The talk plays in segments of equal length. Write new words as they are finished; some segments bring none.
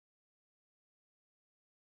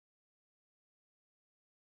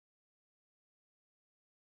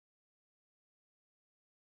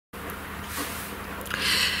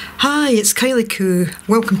Hi, it's Kylie Koo.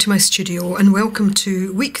 Welcome to my studio and welcome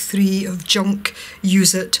to week 3 of Junk,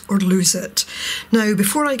 Use It or Lose It. Now,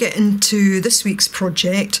 before I get into this week's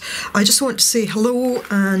project, I just want to say hello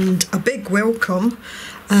and a big welcome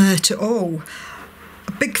to all.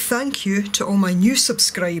 A big thank you to all my new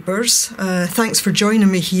subscribers. Thanks for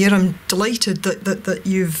joining me here. I'm delighted that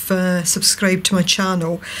you've subscribed to my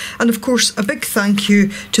channel. And of course, a big thank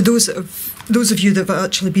you to those of you that have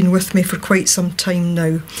actually been with me for quite some time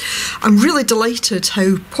now. I'm really delighted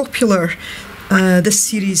how popular this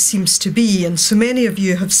series seems to be, and so many of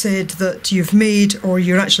you have said that you've made or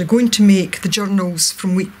you're actually going to make the journals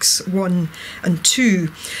from weeks 1 and 2.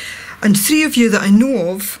 And 3 of you that I know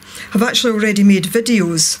of have actually already made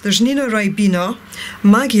videos. There's Nina Ribena,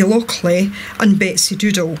 Maggie Lockley and Betsy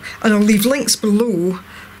Doodle, and I'll leave links below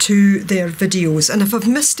to their videos. And if I've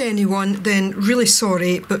missed anyone, then really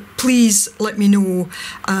sorry, but please let me know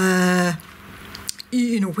where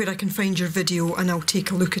I can find your video and I'll take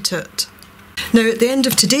a look at it. Now, at the end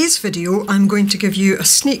of today's video, I'm going to give you a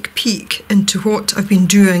sneak peek into what I've been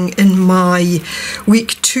doing in my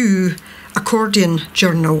week 2 accordion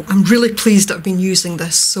journal. I'm really pleased that I've been using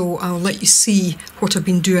this, so I'll let you see what I've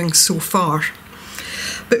been doing so far.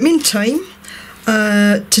 But meantime,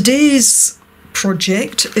 today's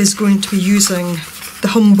project is going to be using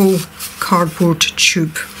the Humble cardboard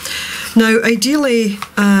tube. Now, ideally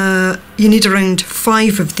you need around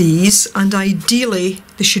 5 of these, and ideally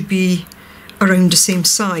they should be around the same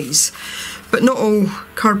size, but not all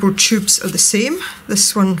cardboard tubes are the same.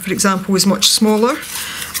 This one, for example, is much smaller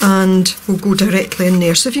and will go directly in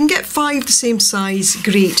there. So if you can get 5 the same size,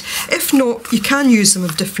 great. If not, you can use them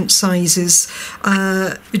of different sizes.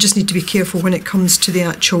 You just need to be careful when it comes to the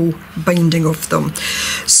actual binding of them.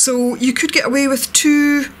 So you could get away with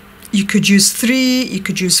 2, you could use 3, you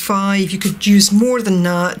could use 5, you could use more than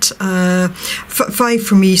that. 5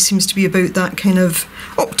 for me seems to be about that kind of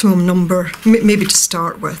optimum number, maybe to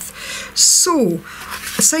start with. So,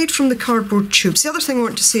 aside from the cardboard tubes, the other thing I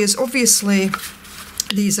want to say is obviously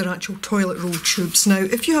these are actual toilet roll tubes. Now,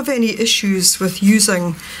 if you have any issues with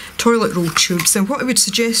using toilet roll tubes, then what I would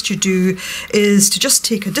suggest you do is to just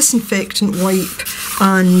take a disinfectant wipe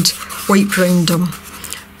and wipe round them.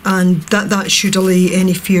 And that should allay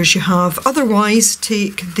any fears you have. Otherwise,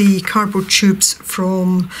 take the cardboard tubes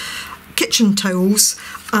from kitchen towels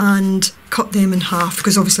and cut them in half,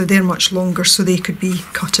 because obviously they're much longer, so they could be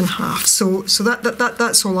cut in half. So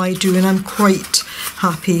that's all I do, and I'm quite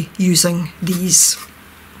happy using these.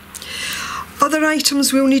 Other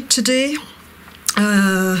items we'll need today: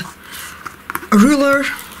 a ruler,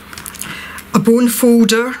 a bone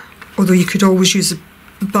folder, although you could always use the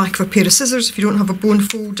back of a pair of scissors if you don't have a bone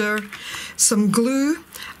folder, some glue,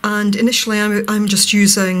 and initially I'm just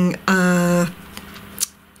using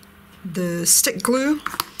the stick glue,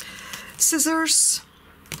 scissors,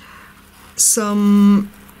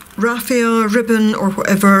 some raffia, ribbon or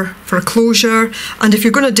whatever for a closure, and if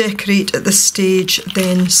you're going to decorate at this stage,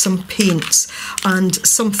 then some paints and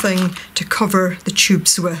something to cover the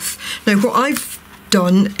tubes with. Now, what I've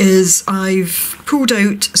done is I've pulled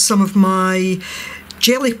out some of my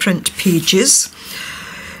jelly print pages.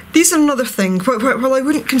 These are another thing. While I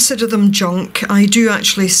wouldn't consider them junk, I do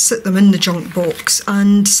actually sit them in the junk box,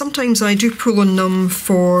 and sometimes I do pull on them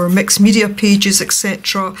for mixed media pages,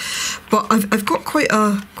 etc. But I've got quite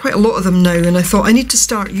a lot of them now, and I thought I need to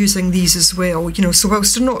start using these as well. So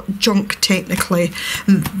whilst they're not junk technically,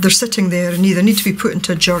 they're sitting there and either need to be put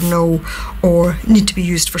into a journal or need to be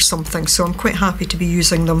used for something. So I'm quite happy to be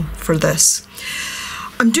using them for this.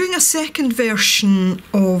 I'm doing a second version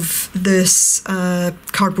of this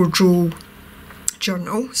cardboard roll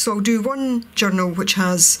journal. So I'll do one journal which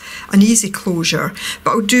has an easy closure,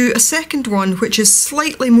 but I'll do a second one which is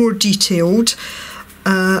slightly more detailed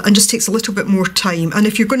and just takes a little bit more time. And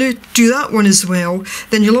if you're going to do that one as well,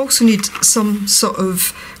 then you'll also need some sort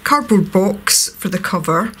of cardboard box for the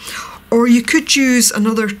cover, or you could use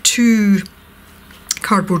another 2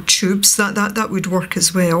 cardboard tubes. That would work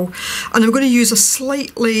as well. And I'm going to use a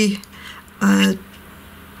slightly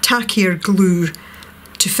tackier glue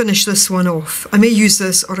to finish this one off. I may use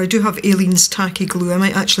this, or I do have Aleene's tacky glue. I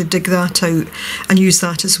might actually dig that out and use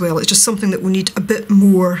that as well. It's just something that will need a bit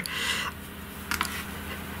more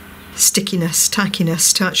stickiness,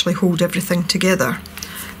 tackiness to actually hold everything together.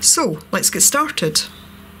 So let's get started.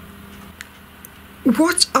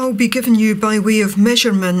 What I'll be giving you by way of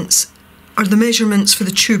measurements are the measurements for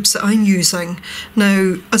the tubes that I'm using.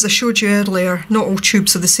 Now, as I showed you earlier, not all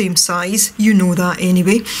tubes are the same size, you know that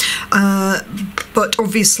anyway, but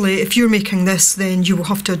obviously if you're making this, then you will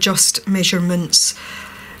have to adjust measurements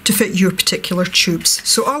to fit your particular tubes.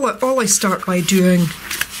 So all I start by doing,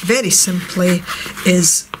 very simply,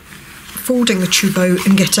 is folding the tube out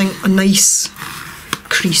and getting a nice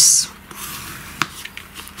crease.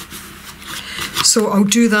 So I'll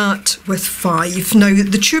do that with 5. Now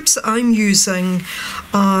the tubes that I'm using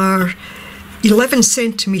are 11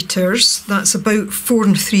 centimetres, that's about 4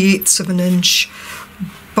 3/8 of an inch,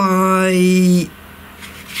 by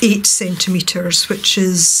 8 centimetres, which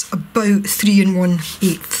is about 3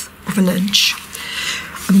 1/8 of an inch.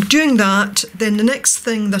 I'm doing that. Then the next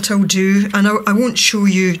thing that I'll do, and I won't show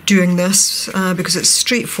you doing this because it's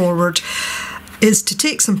straightforward, is to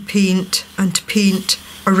take some paint and to paint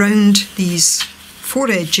around these 4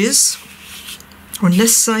 edges on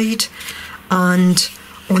this side and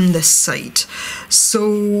on this side.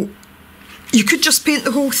 So you could just paint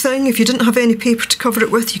the whole thing. If you didn't have any paper to cover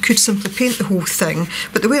it with, you could simply paint the whole thing.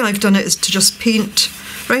 But the way I've done it is to just paint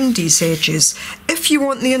round these edges. If you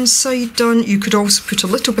want the inside done, you could also put a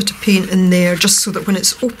little bit of paint in there, just so that when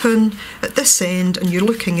it's open at this end and you're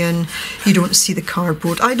looking in, you don't see the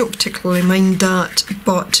cardboard. I don't particularly mind that,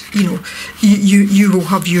 but you know, you will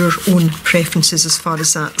have your own preferences as far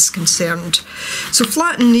as that's concerned. So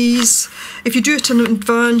flatten these. If you do it in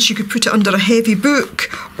advance, you could put it under a heavy book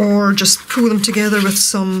or just pull them together with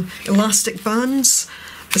some elastic bands,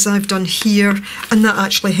 as I've done here, and that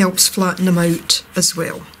actually helps flatten them out as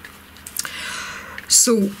well.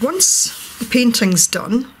 So once the painting's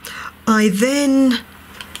done, I then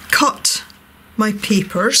cut my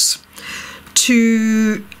papers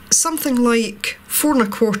to something like 4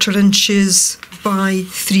 1/4 inches by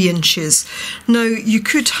 3 inches. Now you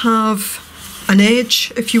could have an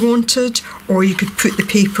edge if you wanted, or you could put the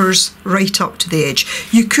papers right up to the edge.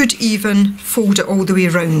 You could even fold it all the way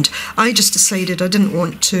around. I just decided I didn't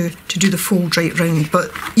want to do the fold right round,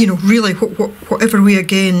 but you know, really whatever way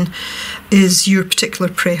again is your particular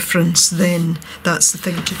preference, then that's the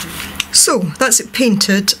thing to do. So that's it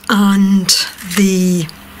painted and the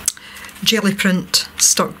jelly print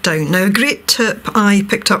stuck down. Now a great tip I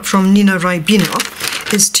picked up from Nina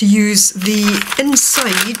Ribena is to use the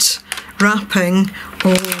inside wrapping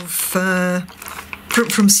of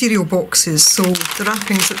from cereal boxes, so the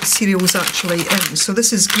wrappings that the cereal is actually in. So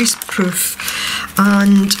this is grease proof,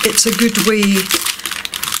 and it's a good way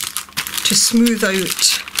to smooth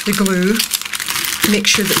out the glue, make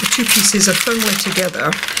sure that the two pieces are firmly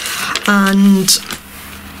together, and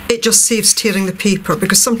it just saves tearing the paper,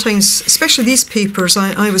 because sometimes, especially these papers,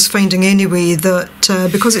 I was finding anyway that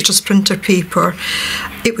because it's just printer paper,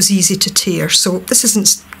 it was easy to tear. So this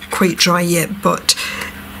isn't quite dry yet, but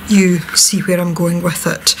you see where I'm going with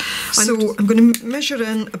it. So I'm going to measure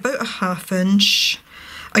in about a 1/2 inch.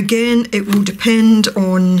 Again, it will depend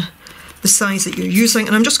on the size that you're using,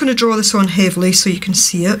 and I'm just going to draw this on heavily so you can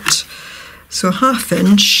see it. So a 1/2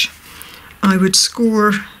 inch, I would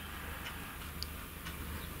score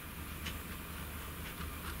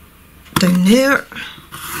down there.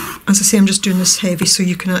 As I say, I'm just doing this heavy so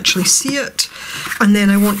you can actually see it, and then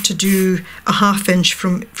I want to do a 1/2 inch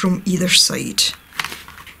from either side.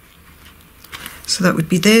 So that would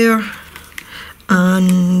be there,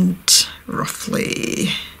 and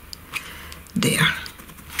roughly there.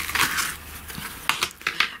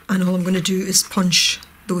 And all I'm going to do is punch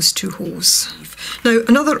those 2 holes. Now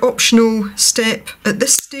another optional step at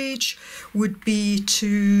this stage would be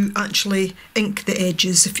to actually ink the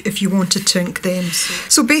edges if you wanted to ink them.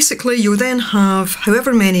 So basically you'll then have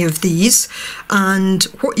however many of these, and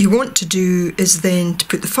what you want to do is then to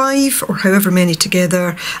put the 5 or however many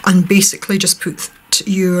together and basically just put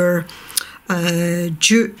your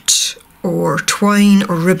jute or twine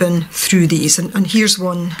or ribbon through these, and here's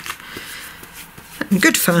one in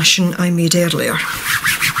good fashion I made earlier.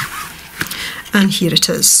 And here it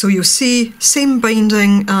is. So you'll see same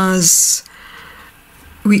binding as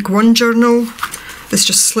week 1 journal. This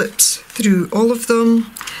just slips through all of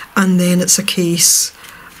them, and then it's a case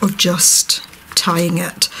of just tying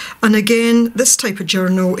it. And again, this type of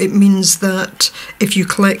journal, it means that if you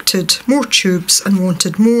collected more tubes and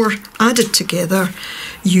wanted more added together,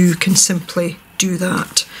 you can simply do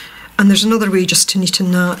that. And there's another way just to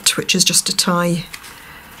neaten that, which is just to tie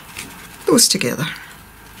those together.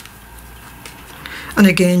 And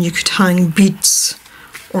again, you could hang beads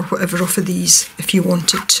or whatever off of these if you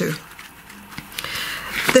wanted to.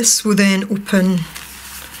 This will then open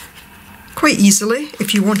quite easily.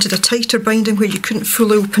 If you wanted a tighter binding where you couldn't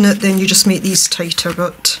fully open it, then you just make these tighter,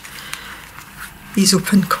 but these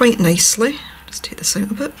open quite nicely. Just take this out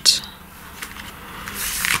a bit,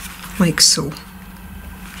 like so.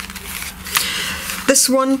 This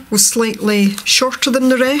one was slightly shorter than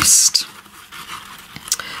the rest,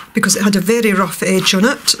 because it had a very rough edge on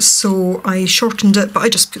it, so I shortened it, but I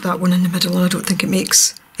just put that one in the middle and I don't think it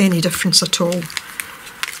makes any difference at all.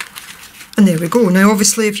 And there we go. Now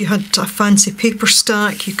obviously if you had a fancy paper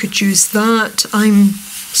stack you could use that. I'm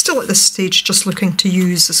still at this stage just looking to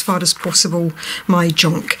use as far as possible my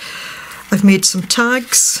junk. I've made some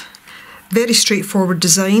tags, very straightforward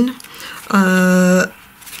design,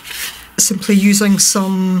 simply using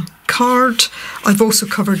some card. I've also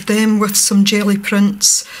covered them with some jelly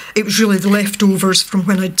prints. It was really the leftovers from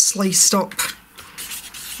when I'd sliced up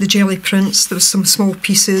the jelly prints. There was some small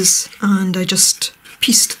pieces and I just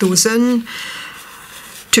pieced those in,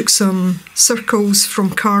 took some circles from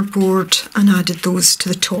cardboard and added those to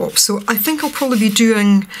the top. So I think I'll probably be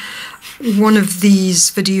doing one of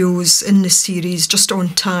these videos in the series just on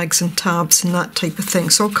tags and tabs and that type of thing.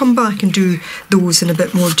 So I'll come back and do those in a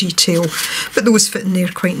bit more detail. But those fit in there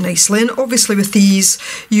quite nicely. And obviously with these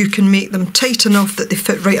you can make them tight enough that they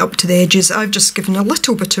fit right up to the edges. I've just given a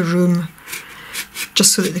little bit of room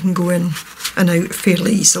just so that they can go in and out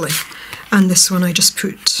fairly easily. And this one I just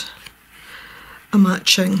put a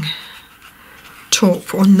matching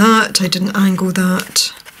top on that. I didn't angle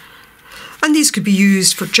that. And these could be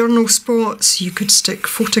used for journal spots. You could stick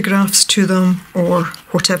photographs to them or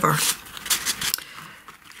whatever.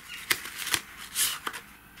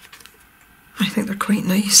 I think they're quite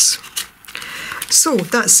nice. So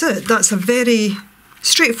that's it. That's a very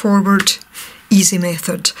straightforward, easy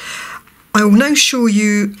method. I will now show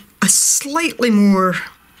you a slightly more,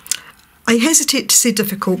 I hesitate to say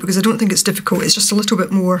difficult because I don't think it's difficult, it's just a little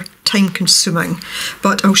bit more time consuming.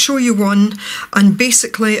 But I'll show you one, and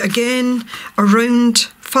basically again around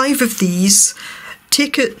 5 of these,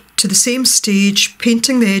 take it to the same stage,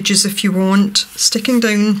 painting the edges if you want, sticking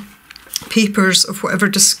down papers of whatever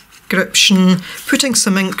description, putting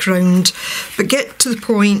some ink round, but get to the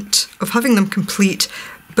point of having them complete,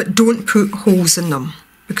 but don't put holes in them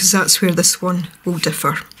because that's where this one will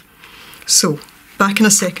differ. So back in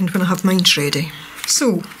a second when I have mine ready.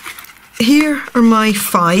 So here are my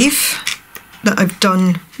 5 that I've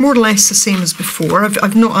done more or less the same as before.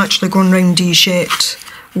 I've not actually gone round these yet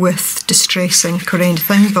with distress ink or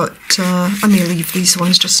anything, but I may leave these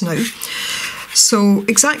ones just now. So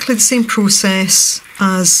exactly the same process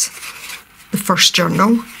as the first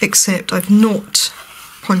journal, except I've not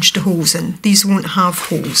punched the holes in. These won't have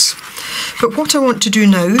holes. But what I want to do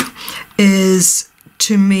now is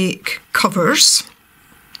to make covers.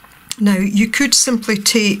 Now you could simply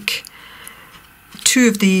take 2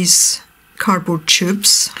 of these cardboard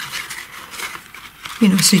tubes, you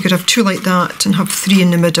know, so you could have 2 like that and have 3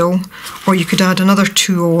 in the middle, or you could add another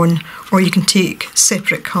 2 on, or you can take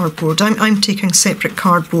separate cardboard. I'm taking separate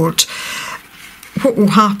cardboard. What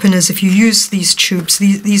will happen is if you use these tubes,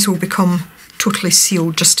 these will become totally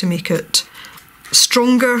sealed just to make it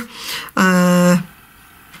stronger.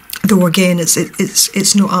 Though again,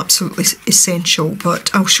 it's not absolutely essential,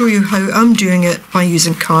 but I'll show you how I'm doing it by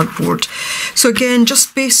using cardboard. So again,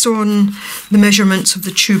 just based on the measurements of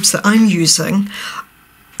the tubes that I'm using,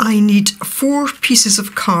 I need 4 pieces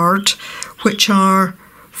of card, which are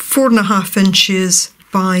 4.5 inches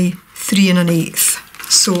by 3 1/8.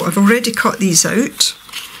 So I've already cut these out.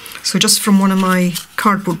 So just from one of my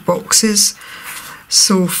cardboard boxes.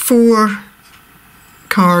 So 4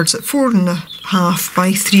 cards at 4.5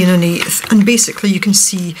 by 3 1/8, and basically you can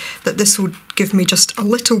see that this will give me just a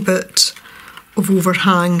little bit of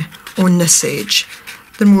overhang on this edge.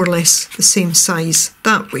 They're more or less the same size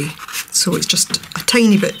that way, so it's just a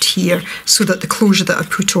tiny bit here so that the closure that I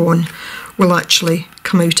put on will actually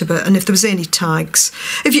come out a bit. And if there was any tags,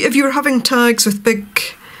 if you were having tags with big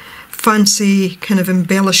fancy kind of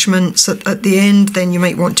embellishments at the end, then you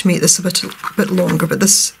might want to make this a bit longer, but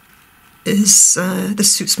this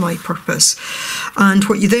suits my purpose. And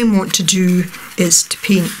what you then want to do is to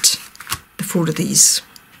paint the 4 of these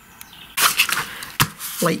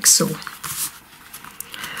like so.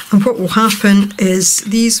 And what will happen is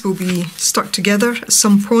these will be stuck together at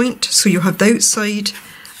some point, so you'll have the outside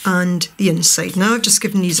and the inside. Now I've just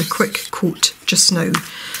given these a quick coat just now.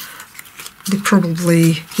 They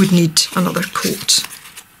probably would need another coat,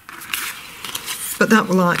 but that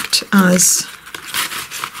will act as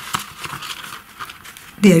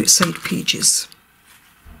the outside pages.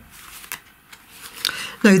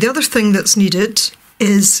 Now the other thing that's needed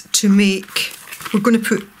is to make, we're going to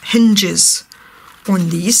put hinges on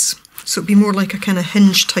these, so it'll be more like a kind of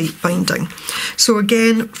hinge type binding. So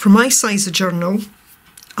again, for my size of journal,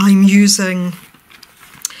 I'm using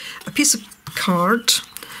a piece of card,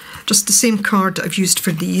 just the same card that I've used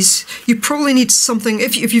for these. You probably need something,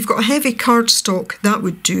 if you've got a heavy cardstock, that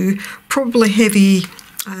would do, probably heavy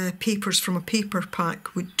papers from a paper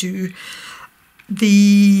pack would do.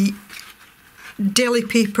 The deli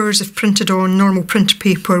papers, if printed on normal printer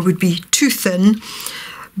paper, would be too thin,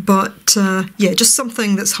 but yeah, just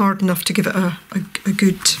something that's hard enough to give it a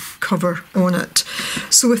good cover on it.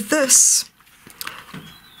 So with this,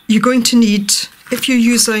 you're going to need, if you're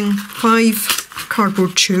using 5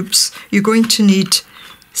 cardboard tubes, you're going to need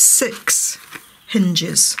 6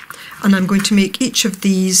 hinges, and I'm going to make each of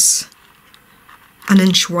these 1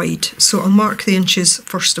 inch wide. So I'll mark the inches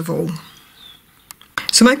first of all.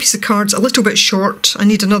 So my piece of card's a little bit short. I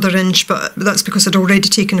need another inch, but that's because I'd already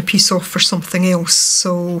taken a piece off for something else.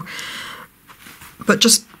 So, but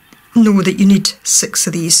just know that you need 6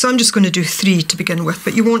 of these. So I'm just going to do 3 to begin with,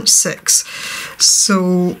 but you want 6.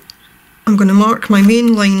 So I'm going to mark my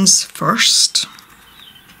main lines first.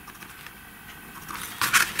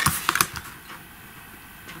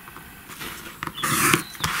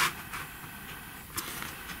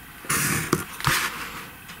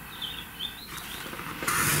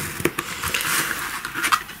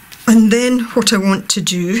 And then what I want to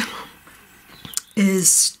do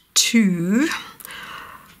is to,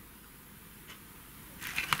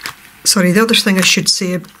 sorry, the other thing I should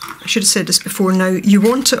say, I should have said this before now, you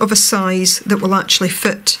want it of a size that will actually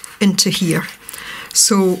fit into here.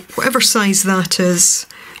 So whatever size that is,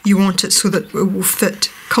 you want it so that it will fit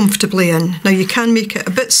comfortably in. Now you can make it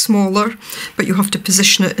a bit smaller, but you have to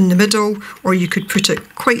position it in the middle, or you could put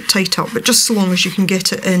it quite tight up, but just so long as you can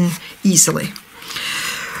get it in easily.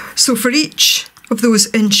 So for each of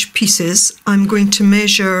those inch pieces, I'm going to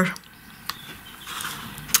measure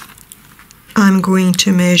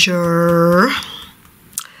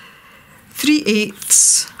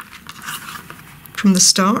 3/8 from the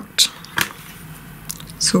start.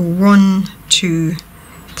 So 1, 2,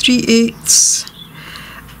 3/8,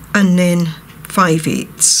 and then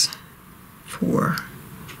 5/8, 4,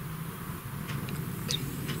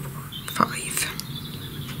 5.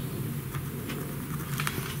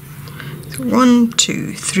 1,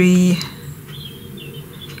 2, 3,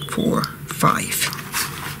 4, 5,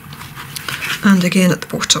 and again at the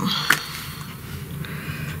bottom.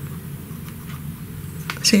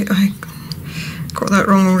 See, I got that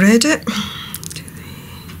wrong already.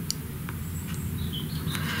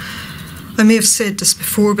 I may have said this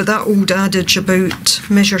before, but that old adage about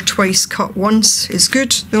measure twice, cut once is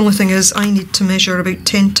good. The only thing is I need to measure about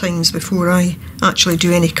 10 times before I actually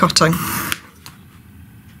do any cutting.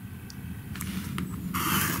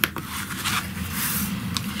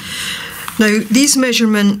 Now these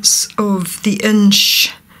measurements of the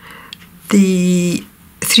inch, the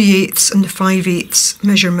 3/8 and the 5/8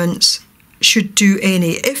 measurements should do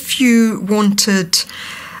any. If you wanted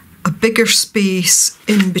a bigger space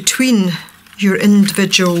in between your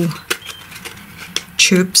individual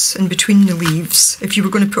tubes, in between the leaves, if you were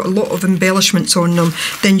going to put a lot of embellishments on them,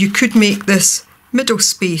 then you could make this middle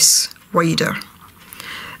space wider.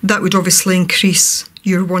 That would obviously increase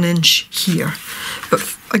your 1 inch here. But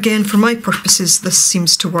again, for my purposes, this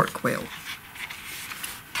seems to work well.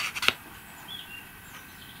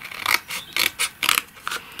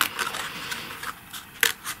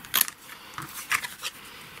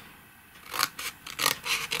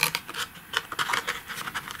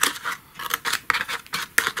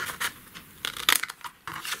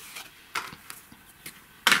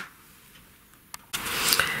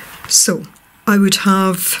 So I would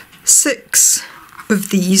have 6 of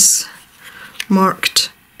these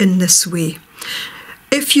marked in this way.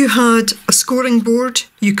 If you had a scoring board,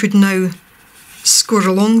 you could now score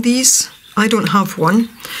along these. I don't have one,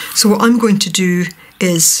 so what I'm going to do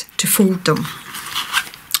is to fold them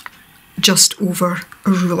just over a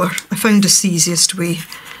ruler. I found this the easiest way.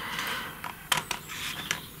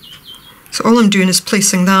 So all I'm doing is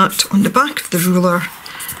placing that on the back of the ruler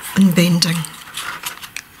and bending.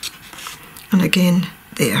 And again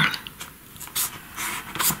there.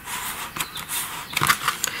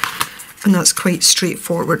 And that's quite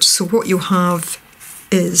straightforward. So what you'll have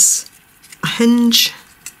is a hinge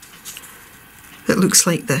that looks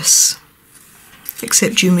like this,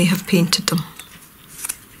 except you may have painted them.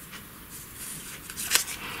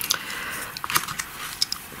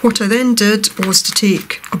 What I then did was to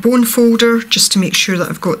take a bone folder just to make sure that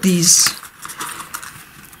I've got these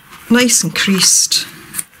nice and creased,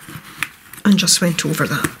 and just went over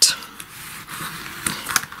that.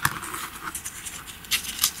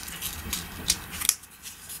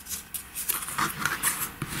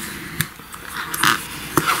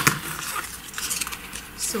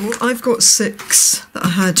 So I've got 6 that I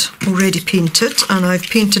had already painted, and I've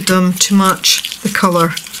painted them to match the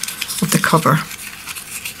colour of the cover.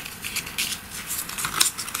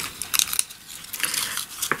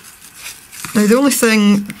 Now the only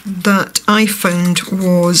thing that I found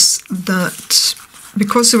was that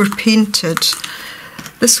because they were painted,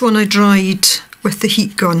 this one I dried with the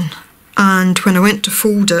heat gun, and when I went to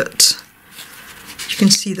fold it, you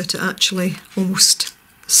can see that it actually almost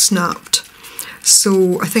snapped.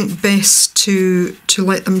 So I think best to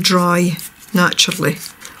let them dry naturally,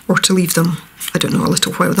 or to leave them, I don't know, a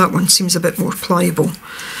little while. That one seems a bit more pliable.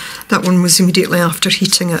 That one was immediately after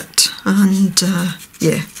heating it, and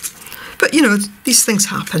yeah. But you know, these things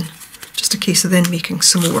happen. Just a case of then making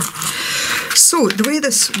some more. So the way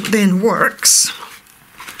this then works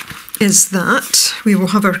is that we will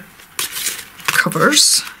have our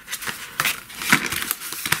covers.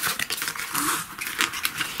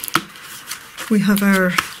 We have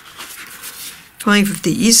our 5 of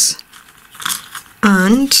these,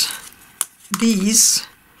 and these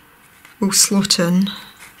will slot in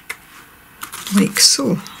like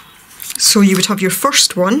so. So you would have your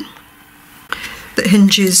first one that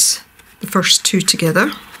hinges the first 2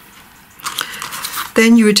 together.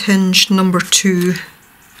 Then you would hinge number 2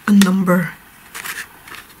 and number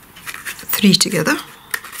 3 together.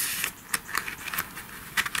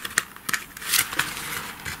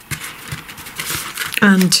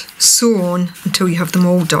 And so on until you have them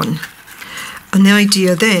all done. And the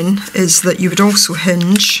idea then is that you would also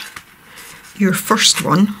hinge your first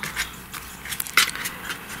one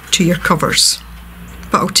to your covers.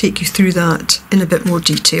 But I'll take you through that in a bit more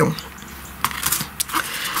detail.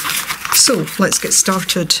 So let's get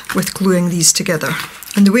started with gluing these together.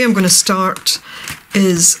 And the way I'm going to start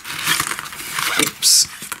is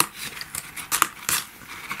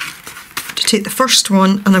to take the first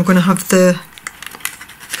one, and I'm going to have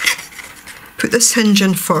put this hinge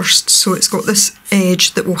in first, so it's got this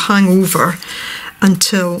edge that will hang over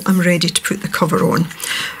until I'm ready to put the cover on.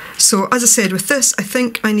 So as I said, with this I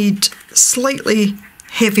think I need slightly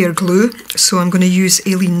heavier glue, so I'm going to use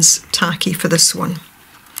Aileen's tacky for this one.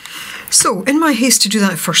 So in my haste to do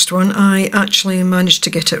that first one, I actually managed to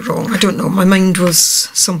get it wrong. I don't know, my mind was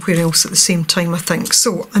somewhere else at the same time, I think.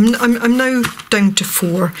 So I'm now down to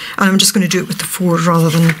 4, and I'm just going to do it with the 4 rather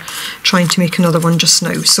than trying to make another one just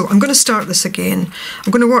now. So I'm going to start this again.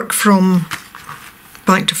 I'm going to work from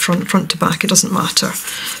back to front, front to back, it doesn't matter.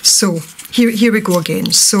 So here we go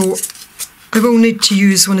again. So I will need to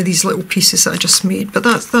use one of these little pieces that I just made, but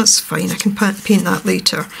that's fine, I can paint that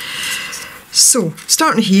later. So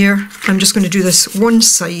starting here, I'm just going to do this one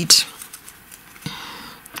side.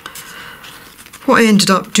 What I ended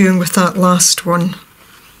up doing with that last one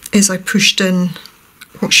is I pushed in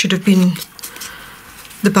what should have been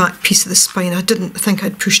the back piece of the spine. I didn't think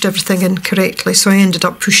I'd pushed everything in correctly, so I ended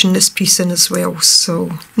up pushing this piece in as well,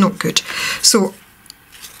 so not good. So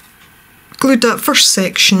glued that first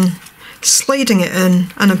section, sliding it in,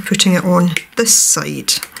 and I'm putting it on this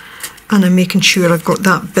side, and I'm making sure I've got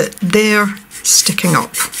that bit there sticking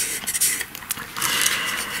up.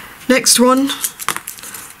 Next one,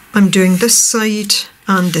 I'm doing this side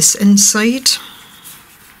and this inside.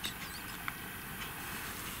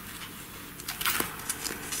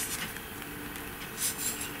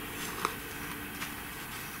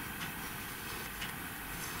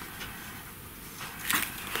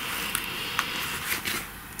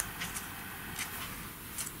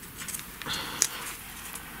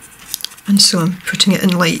 And so I'm putting it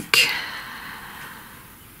in like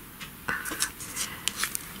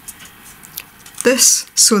this,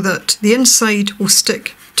 so that the inside will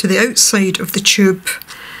stick to the outside of the tube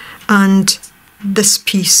and this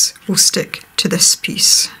piece will stick to this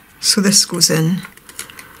piece. So this goes in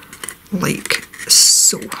like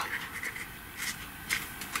so.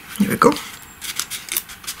 There we go.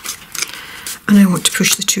 And I want to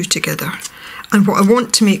push the 2 together. And what I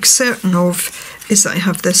want to make certain of is that I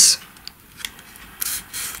have this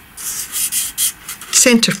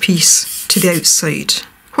centrepiece to the outside.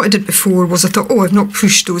 What I did before was I thought, oh, I've not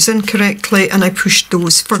pushed those in correctly, and I pushed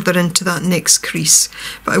those further into that next crease,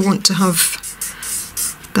 but I want to have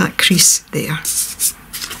that crease there.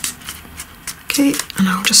 Okay, and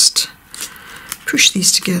I'll just push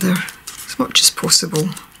these together as much as possible.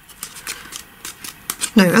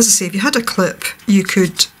 Now, as I say, if you had a clip, you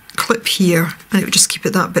could clip here and it would just keep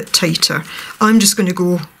it that bit tighter. I'm just going to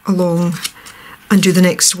go along and do the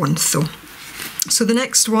next one though. So the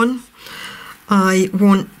next one, I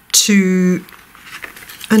want to,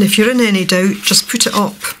 and if you're in any doubt, just put it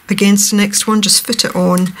up against the next one, just fit it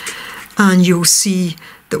on, and you'll see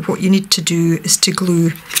that what you need to do is to glue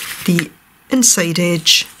the inside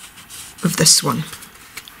edge of this one.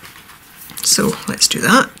 So let's do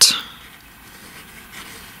that.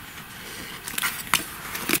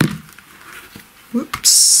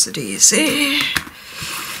 Whoops, daisy.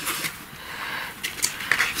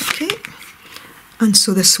 And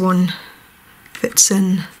so this one fits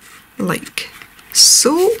in like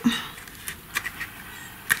so.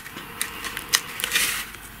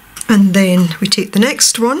 And then we take the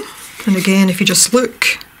next one, and again, if you just look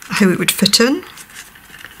at how it would fit in,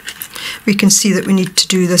 we can see that we need to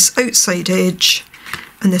do this outside edge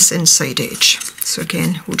and this inside edge. So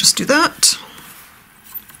again, we'll just do that.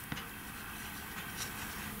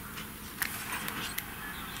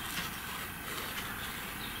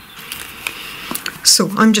 So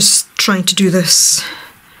I'm just trying to do this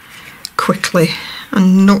quickly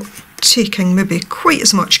and not taking maybe quite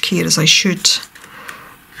as much care as I should.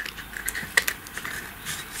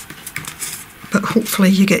 But hopefully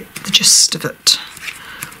you get the gist of it.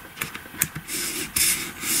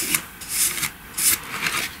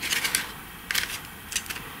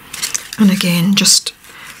 And again, just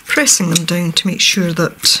pressing them down to make sure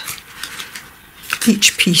that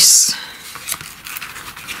each piece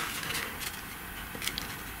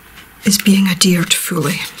is being adhered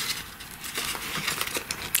fully.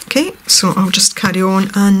 Okay, so I'll just carry on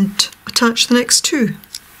and attach the next two.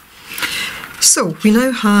 So we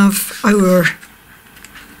now have our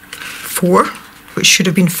 4, which should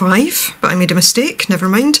have been 5, but I made a mistake, never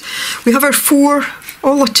mind. We have our 4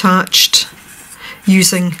 all attached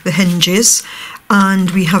using the hinges,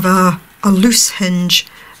 and we have a loose hinge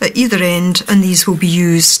at either end, and these will be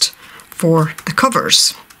used for the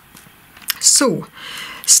covers. So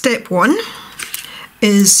step 1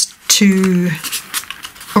 is to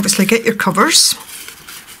obviously get your covers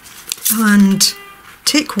and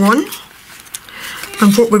take one,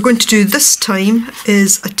 and what we're going to do this time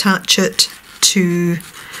is attach it to,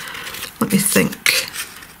 let me think,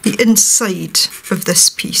 the inside of this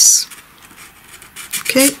piece.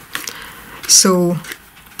 Okay, so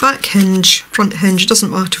back hinge, front hinge, doesn't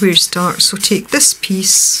matter where you start, so take this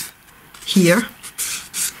piece here,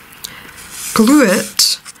 glue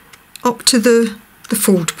it up to the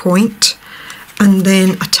fold point, and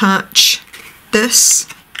then attach this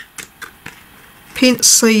paint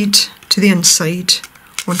side to the inside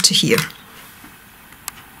onto here.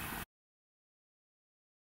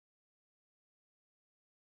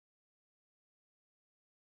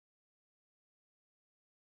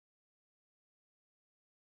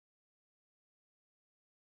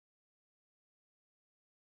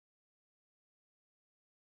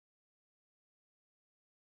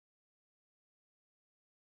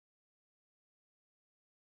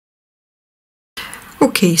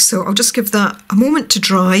 Okay, so I'll just give that a moment to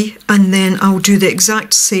dry, and then I'll do the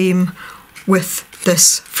exact same with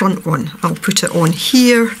this front one. I'll put it on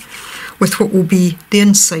here with what will be the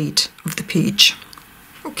inside of the page.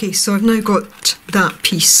 Okay, so I've now got that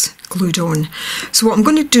piece glued on. So what I'm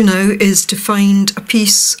going to do now is to find a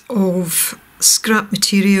piece of scrap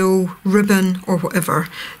material, ribbon or whatever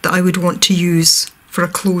that I would want to use for a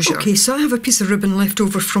closure. Okay, so I have a piece of ribbon left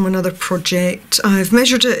over from another project. I've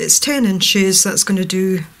measured it, it's 10 inches, that's going to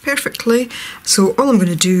do perfectly. So all I'm going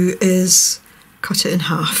to do is cut it in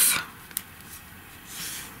half.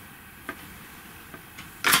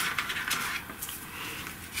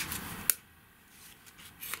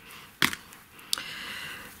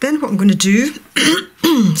 Then what I'm going to do,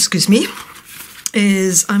 excuse me,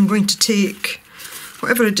 is I'm going to take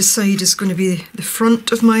whatever I decide is going to be the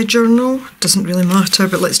front of my journal. Doesn't really matter,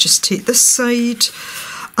 but let's just take this side,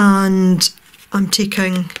 and I'm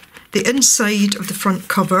taking the inside of the front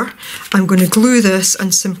cover. I'm going to glue this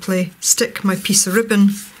and simply stick my piece of ribbon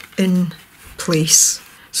in place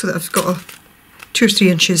so that I've got 2 or 3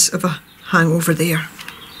 inches of a hangover there.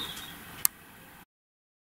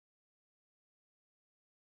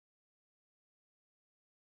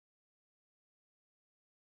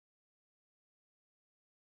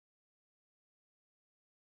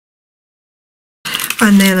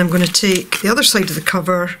 And then I'm going to take the other side of the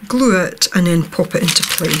cover, glue it, and then pop it into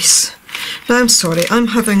place. Now I'm sorry, I'm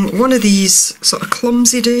having one of these sort of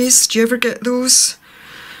clumsy days. Do you ever get those?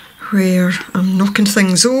 Where I'm knocking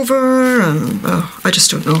things over and, oh, I just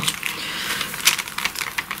don't know.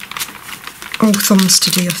 All thumbs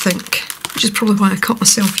today, I think, which is probably why I cut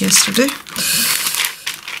myself yesterday.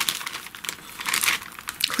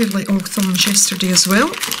 Clearly all thumbs yesterday as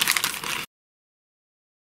well.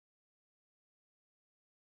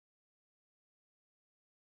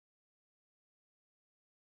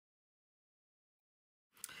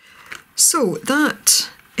 So that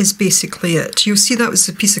is basically it. You'll see that was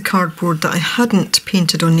a piece of cardboard that I hadn't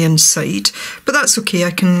painted on the inside, but that's okay,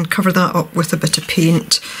 I can cover that up with a bit of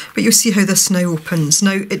paint. But you'll see how this now opens.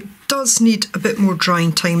 Now it does need a bit more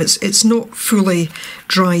drying time, it's not fully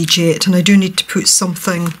dried yet, and I do need to put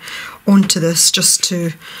something onto this just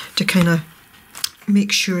to kind of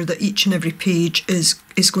make sure that each and every page is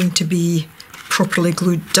going to be properly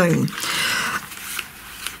glued down.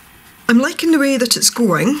 I'm liking the way that it's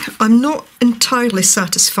going. I'm not entirely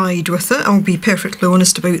satisfied with it, I'll be perfectly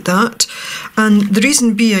honest about that. And the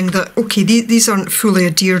reason being that, okay, these aren't fully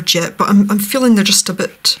adhered yet, but I'm feeling they're just a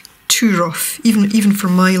bit too rough, even for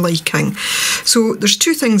my liking. So there's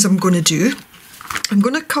two things I'm going to do. I'm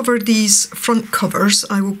going to cover these front covers.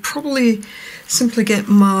 I will probably simply get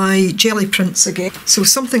my jelly prints again. So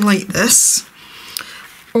something like this,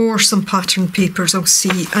 or some pattern papers, I'll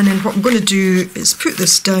see. And then what I'm going to do is put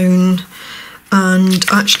this down and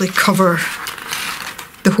actually cover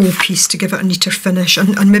the whole piece to give it a neater finish,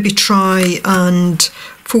 and maybe try and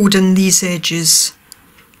fold in these edges.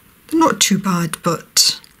 They're not too bad,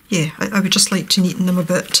 but yeah, I would just like to neaten them a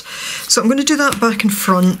bit. So I'm going to do that back and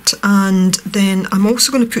front, and then I'm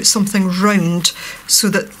also going to put something round so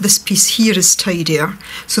that this piece here is tidier,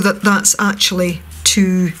 so that that's actually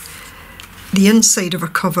to the inside of a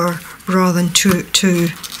cover rather than to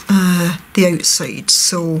the outside.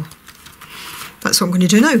 So that's what I'm going to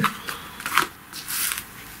do now.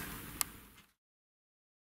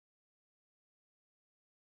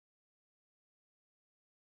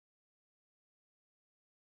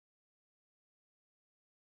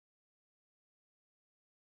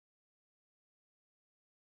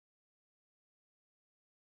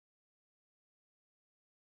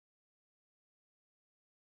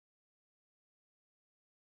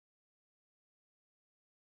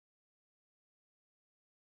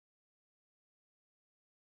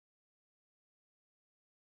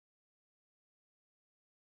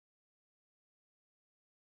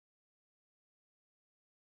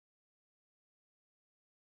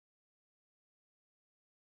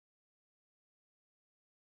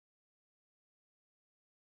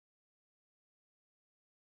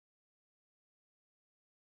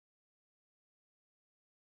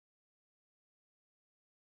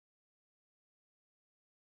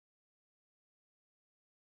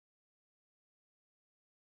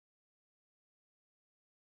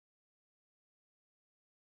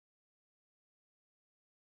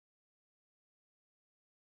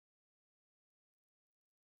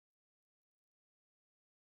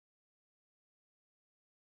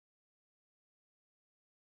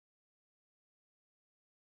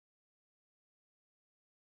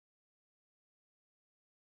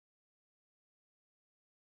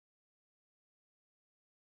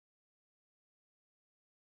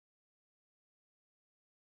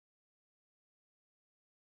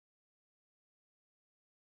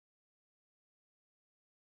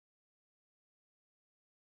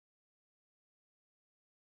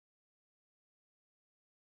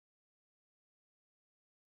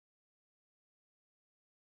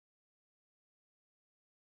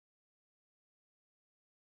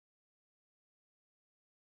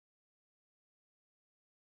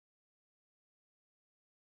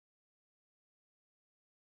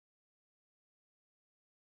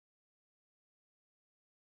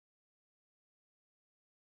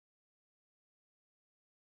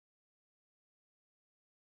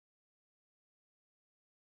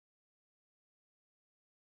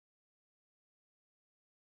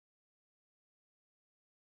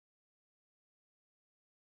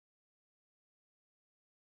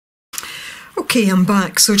 Okay, I'm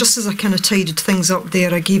back. So just as I kind of tidied things up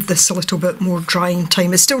there, I gave this a little bit more drying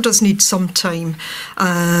time. It still does need some time,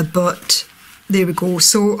 but there we go.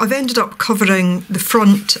 So I've ended up covering the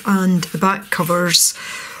front and the back covers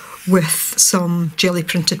with some jelly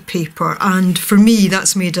printed paper, and for me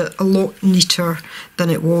that's made it a lot neater than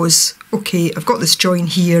it was. Okay, I've got this join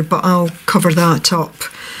here, but I'll cover that up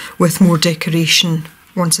with more decoration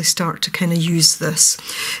once I start to kind of use this.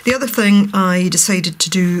 The other thing I decided to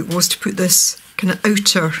do was to put this kind of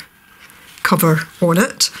outer cover on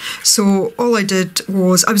it. So all I did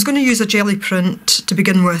was, I was going to use a jelly print to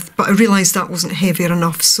begin with, but I realised that wasn't heavier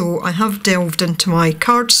enough, so I have delved into my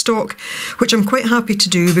cardstock, which I'm quite happy to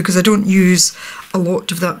do because I don't use a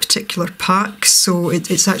lot of that particular pack, so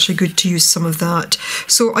it's actually good to use some of that.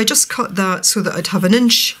 So I just cut that so that I'd have 1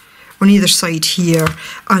 inch on either side here,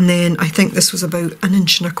 and then I think this was about 1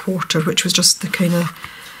 1/4 inch, which was just the kind of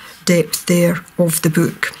depth there of the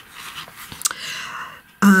book.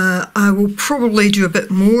 I will probably do a bit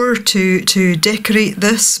more to decorate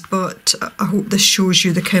this, but I hope this shows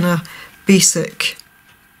you the kind of basic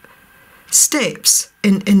steps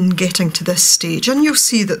in getting to this stage, and you'll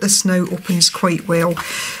see that this now opens quite well.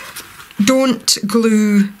 Don't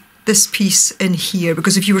glue this piece in here,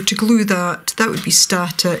 because if you were to glue that, that would be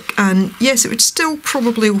static, and yes, it would still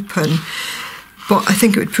probably open, but I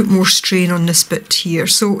think it would put more strain on this bit here.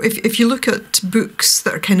 So if you look at books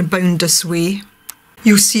that are kind of bound this way,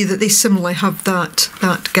 you'll see that they similarly have that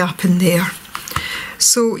gap in there.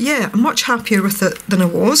 So yeah, I'm much happier with it than I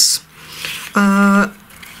was.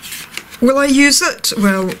 Will I use it?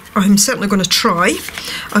 Well, I'm certainly going to try.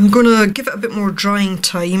 I'm going to give it a bit more drying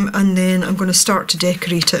time, and then I'm going to start to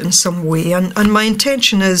decorate it in some way. And my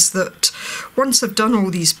intention is that once I've done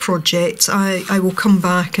all these projects, I will come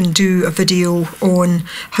back and do a video on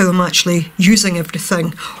how I'm actually using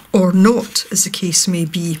everything, or not, as the case may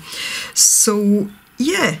be. So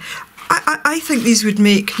yeah, I think these would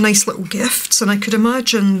make nice little gifts, and I could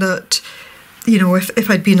imagine that, you know, if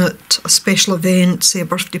I'd been at a special event, say a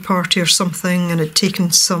birthday party or something, and had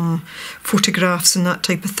taken some photographs and that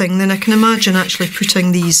type of thing, then I can imagine actually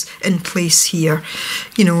putting these in place here,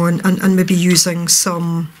 you know, and maybe using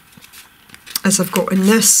some, as I've got in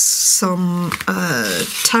this, some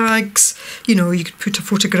tags. You know, you could put a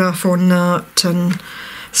photograph on that and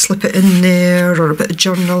slip it in there, or a bit of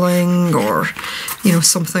journaling, or, you know,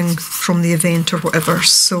 something from the event or whatever.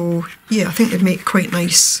 So yeah, I think they'd make quite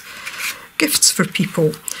nice gifts for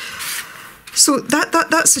people. So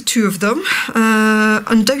that's the two of them.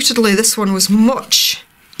 Undoubtedly this one was much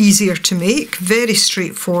easier to make, very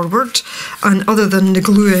straightforward, and other than the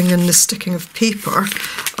gluing and the sticking of paper,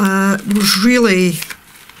 was really,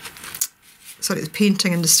 sorry, the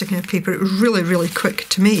painting and the sticking of paper, it was really quick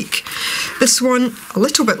to make. This one a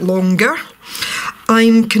little bit longer.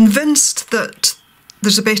 I'm convinced that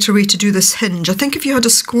there's a better way to do this hinge. I think if you had a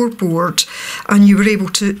scoreboard and you were able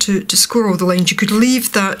to score all the lines, you could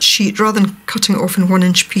leave that sheet, rather than cutting it off in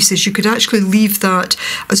 1-inch pieces, you could actually leave that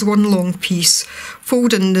as one long piece,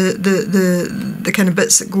 fold in the kind of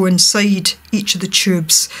bits that go inside each of the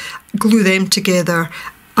tubes, glue them together,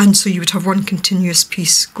 and so you would have one continuous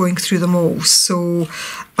piece going through them all. So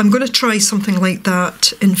I'm going to try something like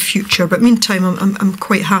that in future, but meantime I'm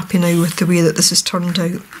quite happy now with the way that this has turned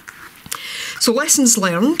out. So lessons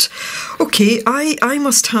learned. Okay, I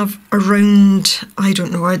must have around, I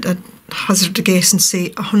don't know, I'd hazard a guess and say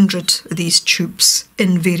 100 of these tubes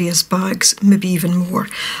in various bags, maybe even more.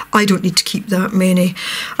 I don't need to keep that many.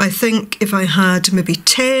 I think if I had maybe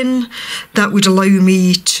 10, that would allow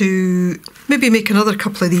me to maybe make another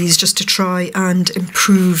couple of these just to try and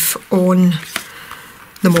improve on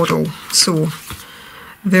the model. So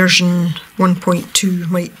version 1.2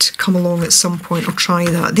 might come along at some point. I'll try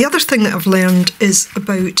that. The other thing that I've learned is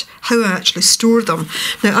about how I actually store them.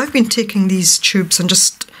 Now, I've been taking these tubes and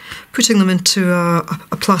just putting them into a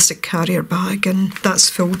plastic carrier bag, and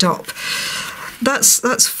that's filled up.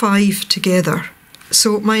 That's 5 together.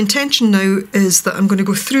 So my intention now is that I'm going to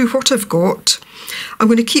go through what I've got. I'm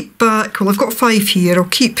going to keep back, well, I've got 5 here. I'll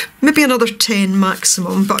keep maybe another 10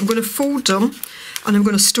 maximum, but I'm going to fold them and I'm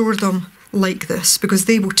going to store them like this, because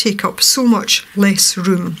they will take up so much less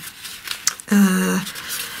room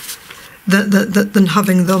than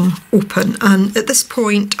having them open. And at this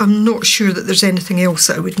point I'm not sure that there's anything else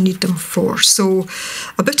that I would need them for. So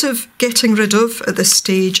a bit of getting rid of at this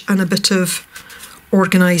stage, and a bit of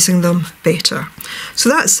organising them better. So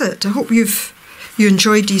that's it. I hope you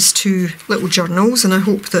enjoyed these two little journals, and I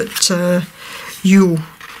hope that you'll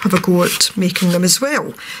have a go at making them as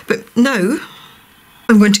well. But now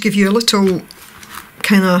I'm going to give you a little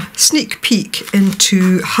kind of sneak peek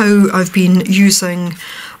into how I've been using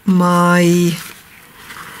my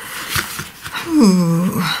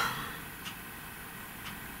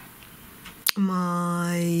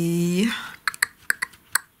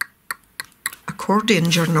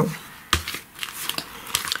accordion journal.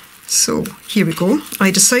 So here we go.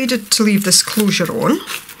 I decided to leave this closure on,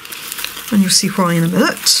 and you'll see why in a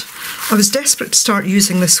minute. I was desperate to start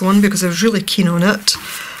using this one because I was really keen on it.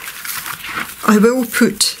 I will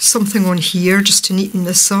put something on here just to neaten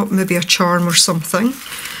this up, maybe a charm or something.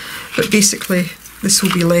 But basically this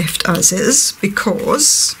will be left as is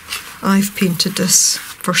because I've painted this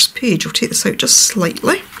first page. I'll take this out just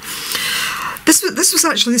slightly. This was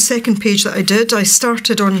actually the second page that I did. I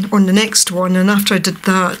started on the next one, and after I did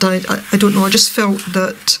that, I don't know, I just felt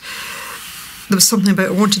that there was something about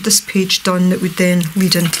I wanted this page done that would then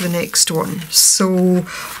lead into the next one. So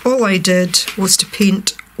all I did was to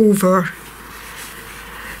paint over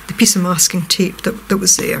the piece of masking tape that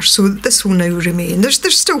was there. So this will now remain. There's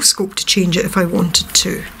still scope to change it if I wanted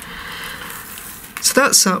to. So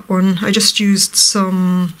that's that one. I just used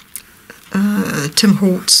some Tim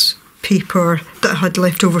Holtz paper that I had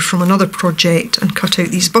left over from another project and cut out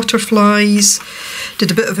these butterflies. Did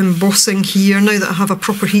a bit of embossing here. Now that I have a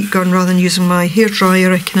proper heat gun rather than using my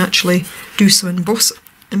hairdryer, I can actually do some embossing.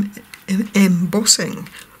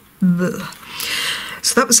 Blech.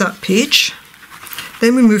 So that was that page.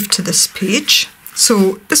 Then we moved to this page.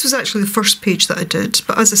 So this was actually the first page that I did,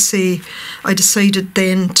 but as I say, I decided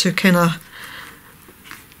then to kind of,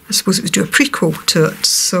 I suppose it was do a prequel to it,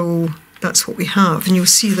 so that's what we have, and you'll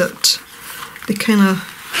see that they kind of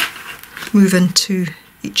move into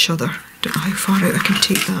each other. I don't know how far out I can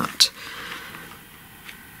take that.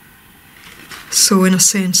 So in a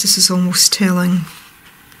sense this is almost telling,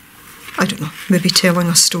 I don't know, maybe telling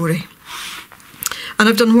a story. And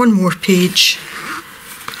I've done one more page,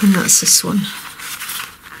 and that's this one.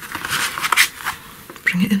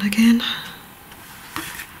 Bring it in again.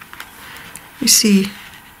 You see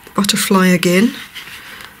the butterfly again.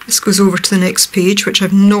 This goes over to the next page, which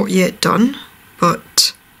I've not yet done,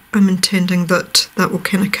 but I'm intending that that will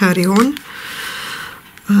kind of carry on.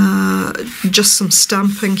 Just some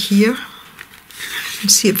stamping here. You can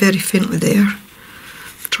see it very faintly there.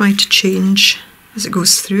 I've tried to change as it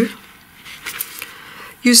goes through.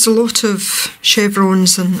 Used a lot of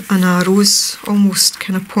chevrons and arrows, almost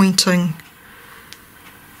kind of pointing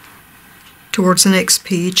towards the next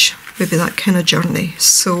page, maybe that kind of journey.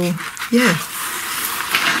 So yeah,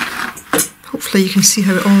 hopefully you can see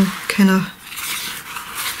how it all kind of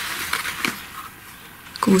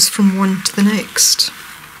goes from one to the next.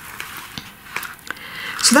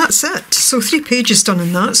 So that's it. So 3 pages done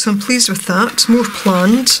in that, so I'm pleased with that. More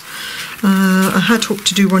planned. I had hoped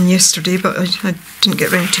to do one yesterday, but I didn't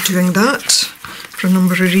get round to doing that for a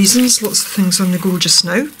number of reasons. Lots of things on the go just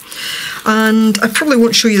now. And I probably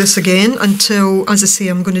won't show you this again until, as I say,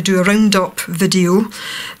 I'm going to do a roundup video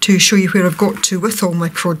to show you where I've got to with all my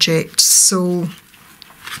projects. So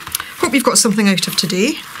hope you've got something out of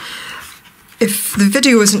today. If the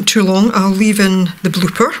video isn't too long, I'll leave in the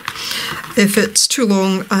blooper. If it's too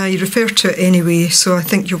long, I refer to it anyway, so I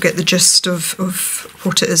think you'll get the gist of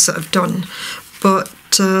what it is that I've done. But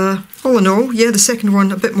all in all, yeah, the second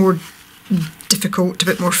one a bit more difficult, a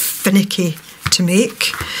bit more finicky to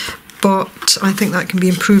make, but I think that can be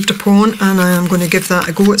improved upon, and I am going to give that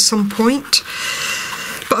a go at some point.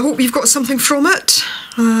 But I hope you've got something from it.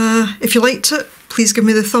 If you liked it, please give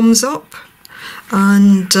me the thumbs up.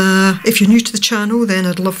 And if you're new to the channel, then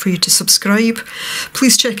I'd love for you to subscribe.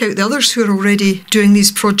 Please check out the others who are already doing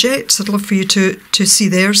these projects. I'd love for you to see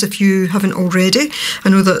theirs if you haven't already. I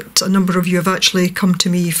know that a number of you have actually come to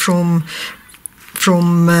me from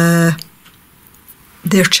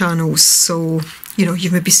their channels, so you know,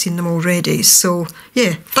 you've maybe seen them already. So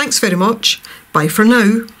yeah, thanks very much. Bye for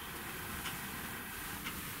now.